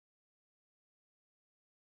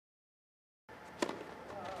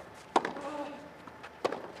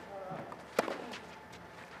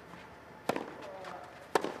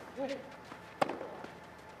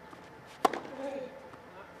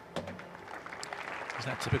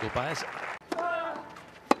Isn't that typical Baez?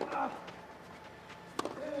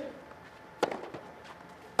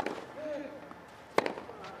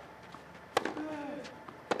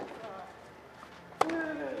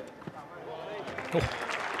 Oh.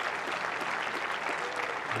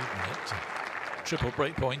 Triple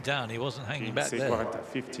break point down. He wasn't hanging back there.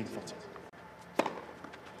 15-14.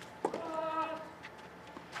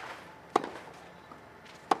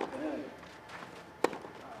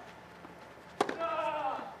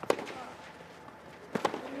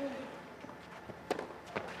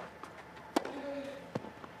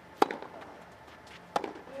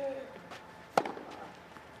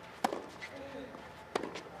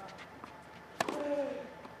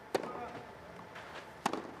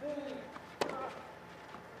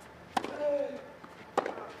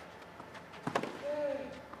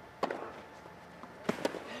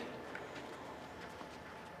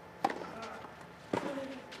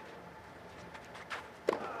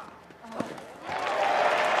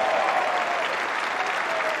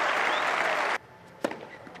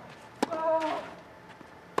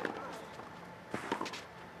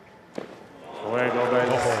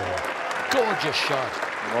 Gorgeous shot.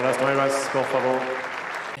 Bolas nuevas, por favor.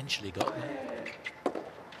 Eventually got there.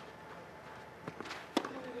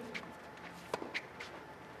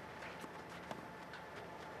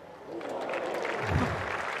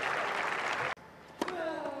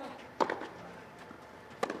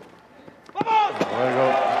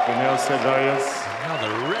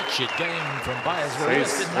 Another wretched game from Baez. Well, he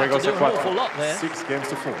just didn't have to do an awful lot there. 6 games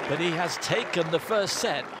to 4. But he has taken the first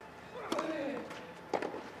set.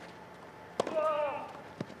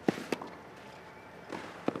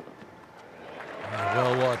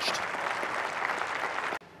 Well watched.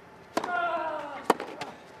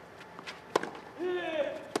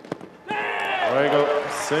 There we go.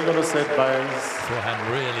 Single set Baez. Forehand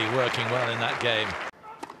really working well in that game.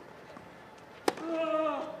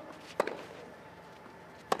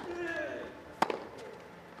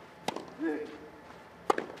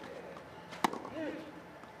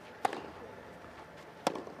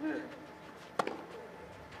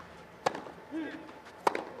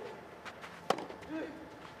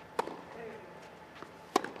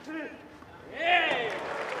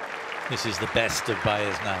 This is the best of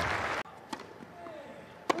Baez now.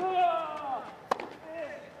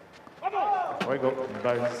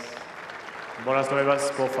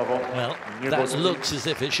 Well, that looks as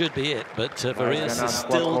if it should be it, but Baez is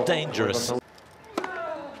still dangerous. The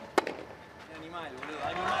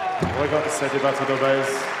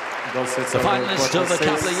finalist of a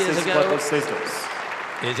couple of years ago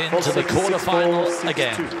is into the quarterfinals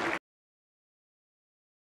again.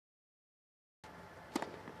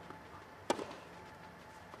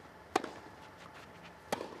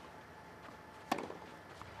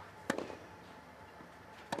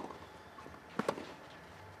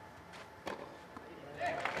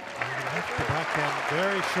 The backhand,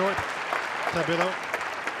 very short, Tabilo.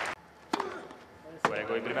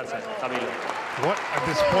 What a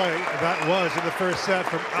display that was in the first set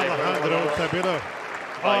from Alejandro Tabilo.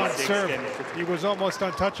 On serve, he was almost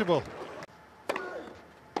untouchable.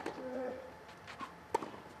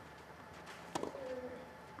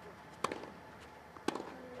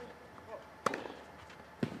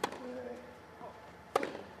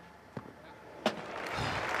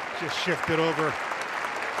 Just shifted over.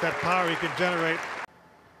 That power he can generate.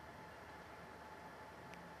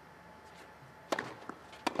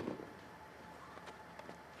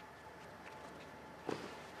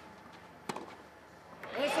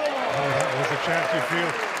 Oh, that was a chance you feel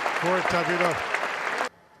for Tabilo.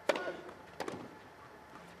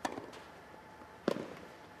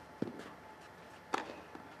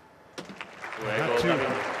 Not to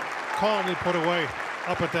calmly put away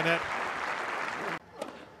up at the net.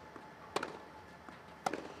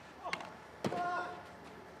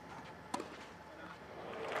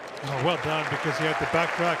 Oh, well done, because he had to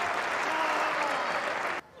backtrack.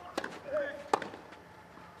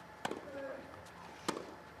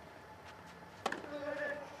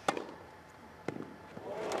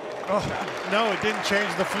 Oh, no, it didn't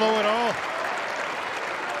change the flow at all.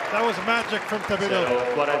 That was magic from Tabilo.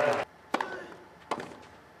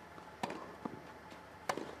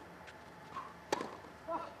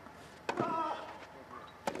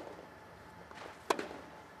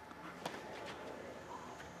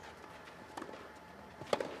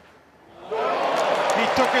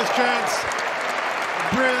 Took his chance.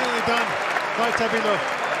 Brilliantly done by Tabilo.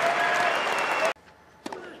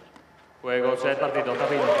 Juego set partido,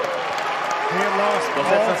 Tabilo. He had lost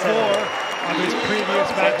all 4 of his previous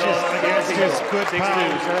matches against his good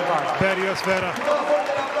pal, Baez.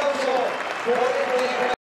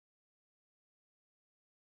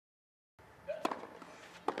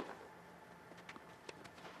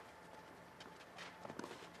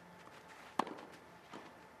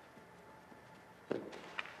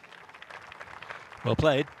 Well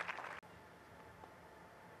played.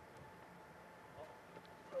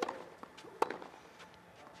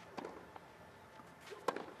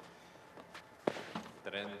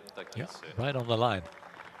 Yeah, right on the line.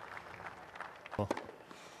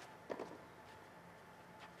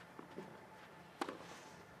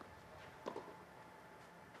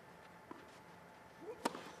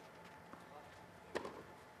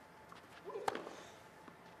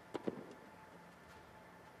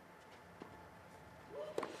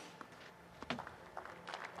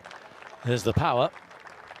 There's the power.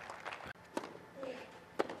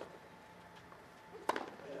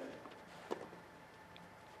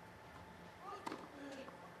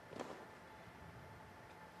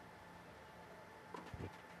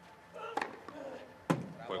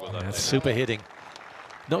 That's super hitting.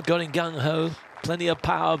 Not going gung-ho. Plenty of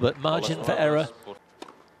power, but margin for error.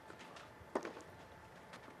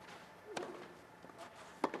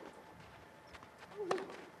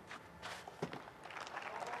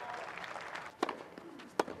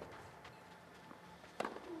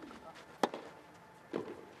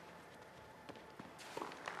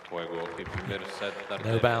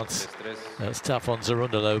 No bounce. That's tough on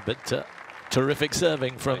Zarundalo, but terrific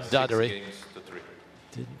serving from Darderi.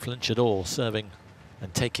 Didn't flinch at all, serving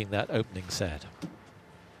and taking that opening set.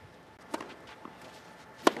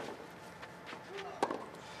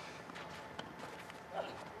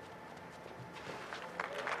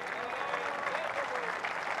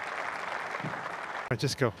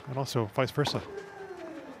 Francisco, and also vice versa.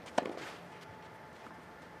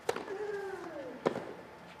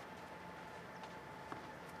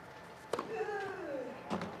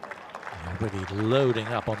 Really loading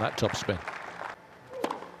up on that topspin.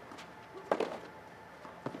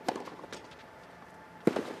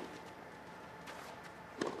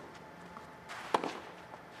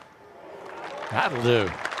 That'll do.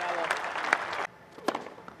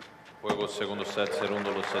 Juego segundo set,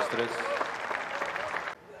 segundo los 6-3.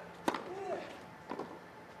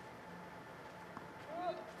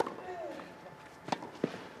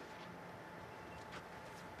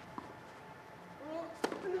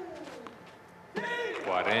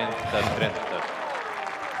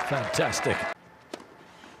 Fantastic.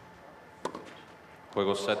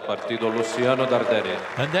 Juego set partido Luciano Darderi.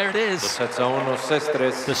 And there it is.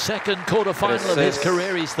 The second quarterfinal of his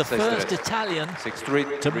career. He's the first Italian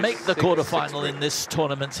to make the quarterfinal in this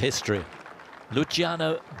tournament's history.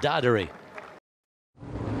 Luciano Darderi.